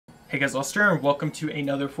Hey guys, Lester, and welcome to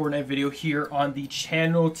another Fortnite video here on the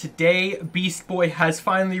channel. Today, Beast Boy has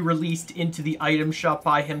finally released into the item shop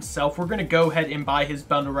by himself. We're going to go ahead and buy his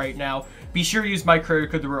bundle right now. Be sure to use my credit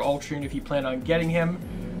code, TheRealUltraUnit, if you plan on getting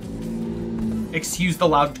him. Excuse the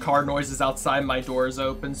loud car noises outside, my door is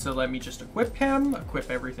open, so let me just equip him, equip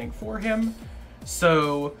everything for him.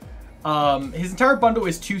 So, his entire bundle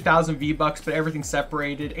is 2,000 V-Bucks, but everything's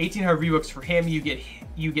separated. 1,800 V-Bucks for him. You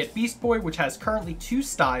get Beast Boy, which has currently 2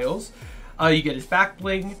 styles. You get his back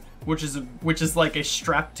bling, which is like a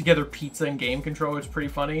strapped together pizza and game controller. It's pretty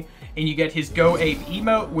funny. And you get his Go Ape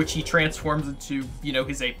emote, which he transforms into, you know,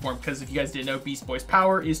 his ape form. Because if you guys didn't know, Beast Boy's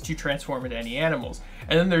power is to transform into any animals.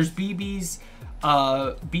 And then there's BB's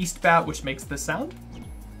Beast Bat, which makes this sound.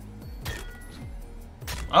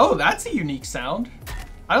 Oh, that's a unique sound.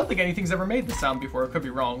 I don't think anything's ever made this sound before. I could be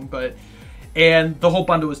wrong, but... And the whole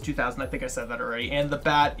bundle is 2,000. I think I said that already. And the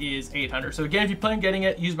bat is 800. So again, if you plan on getting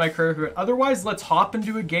it, use my credit code. Otherwise, let's hop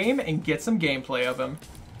into a game and get some gameplay of him.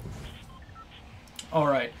 All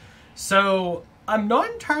right. So I'm not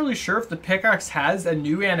entirely sure if the pickaxe has a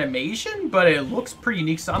new animation, but it looks pretty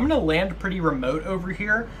unique. So I'm going to land pretty remote over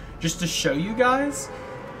here just to show you guys.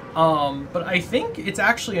 But I think it's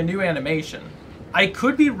actually a new animation. I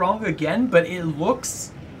could be wrong again, but it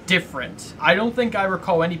looks different. I don't think I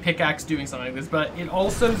recall any pickaxe doing something like this, but it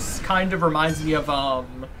also kind of reminds me of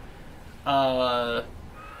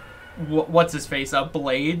what's his face,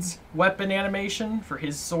 Blade's weapon animation for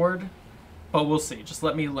his sword. But we'll see. Just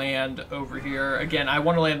let me land over here. Again, I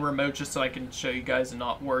want to land remote just so I can show you guys and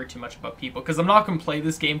not worry too much about people, because I'm not going to play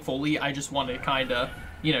this game fully. I just want to kind of,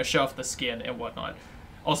 you know, show off the skin and whatnot.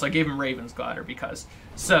 Also, I gave him Raven's Glider because.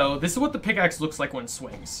 So this is what the pickaxe looks like when it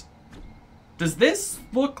swings. Does this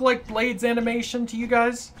look like Blade's animation to you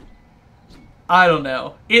guys? I don't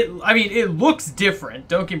know. I mean, it looks different.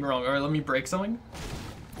 Don't get me wrong. All right, let me break something.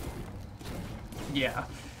 Yeah.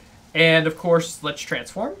 And, of course, let's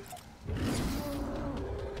transform.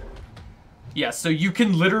 Yeah, so you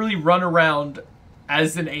can literally run around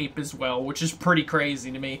as an ape as well, which is pretty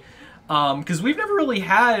crazy to me. Because we've never really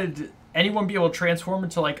had anyone be able to transform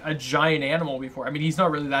into, like, a giant animal before. I mean, he's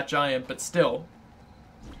not really that giant, but still.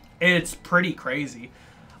 It's pretty crazy.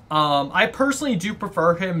 I personally do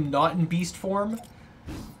prefer him not in beast form.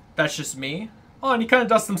 That's just me. Oh, and he kind of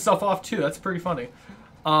dusts himself off too. That's pretty funny.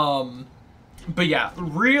 But yeah,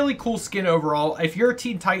 really cool skin overall. If you're a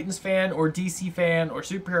Teen Titans fan or DC fan or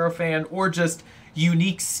superhero fan or just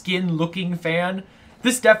unique skin looking fan,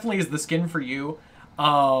 this definitely is the skin for you.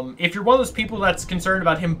 If you're one of those people that's concerned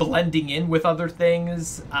about him blending in with other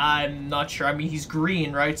things, I'm not sure. I mean, he's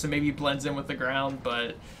green, right? So maybe he blends in with the ground,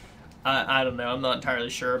 but... I don't know. I'm not entirely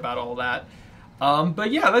sure about all that.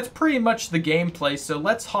 But yeah, that's pretty much the gameplay. So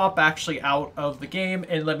let's hop actually out of the game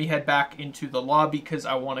and let me head back into the lobby because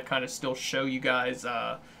I want to kind of still show you guys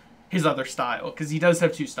his other style, because he does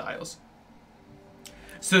have 2 styles.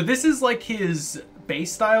 So this is like his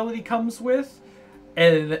base style that he comes with,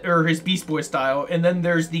 or his Beast Boy style. And then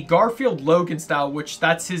there's the Garfield Logan style, which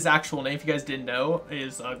that's his actual name, if you guys didn't know,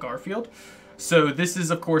 is Garfield. So this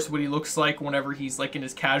is, of course, what he looks like whenever he's, like, in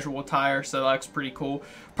his casual attire, so that looks pretty cool.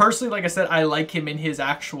 Personally, like I said, I like him in his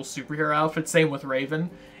actual superhero outfit, same with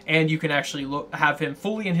Raven. And you can actually have him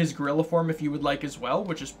fully in his gorilla form if you would like as well,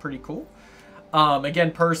 which is pretty cool.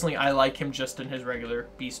 Again, personally, I like him just in his regular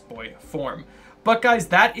Beast Boy form. But guys,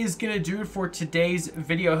 that is going to do it for today's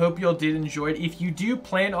video. I hope you all did enjoy it. If you do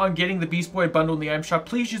plan on getting the Beast Boy bundle in the item shop,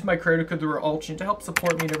 please use my credit code TheRealUltraUnit to help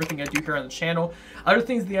support me and everything I do here on the channel. Other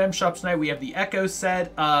things in the item shop tonight, we have the Echo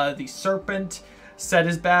set, the Serpent set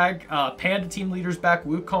is back, Panda Team Leader's back,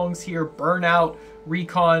 Wukong's here, Burnout,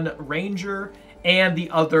 Recon, Ranger, and the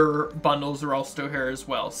other bundles are all still here as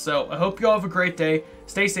well. So I hope you all have a great day.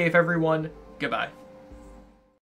 Stay safe, everyone. Goodbye.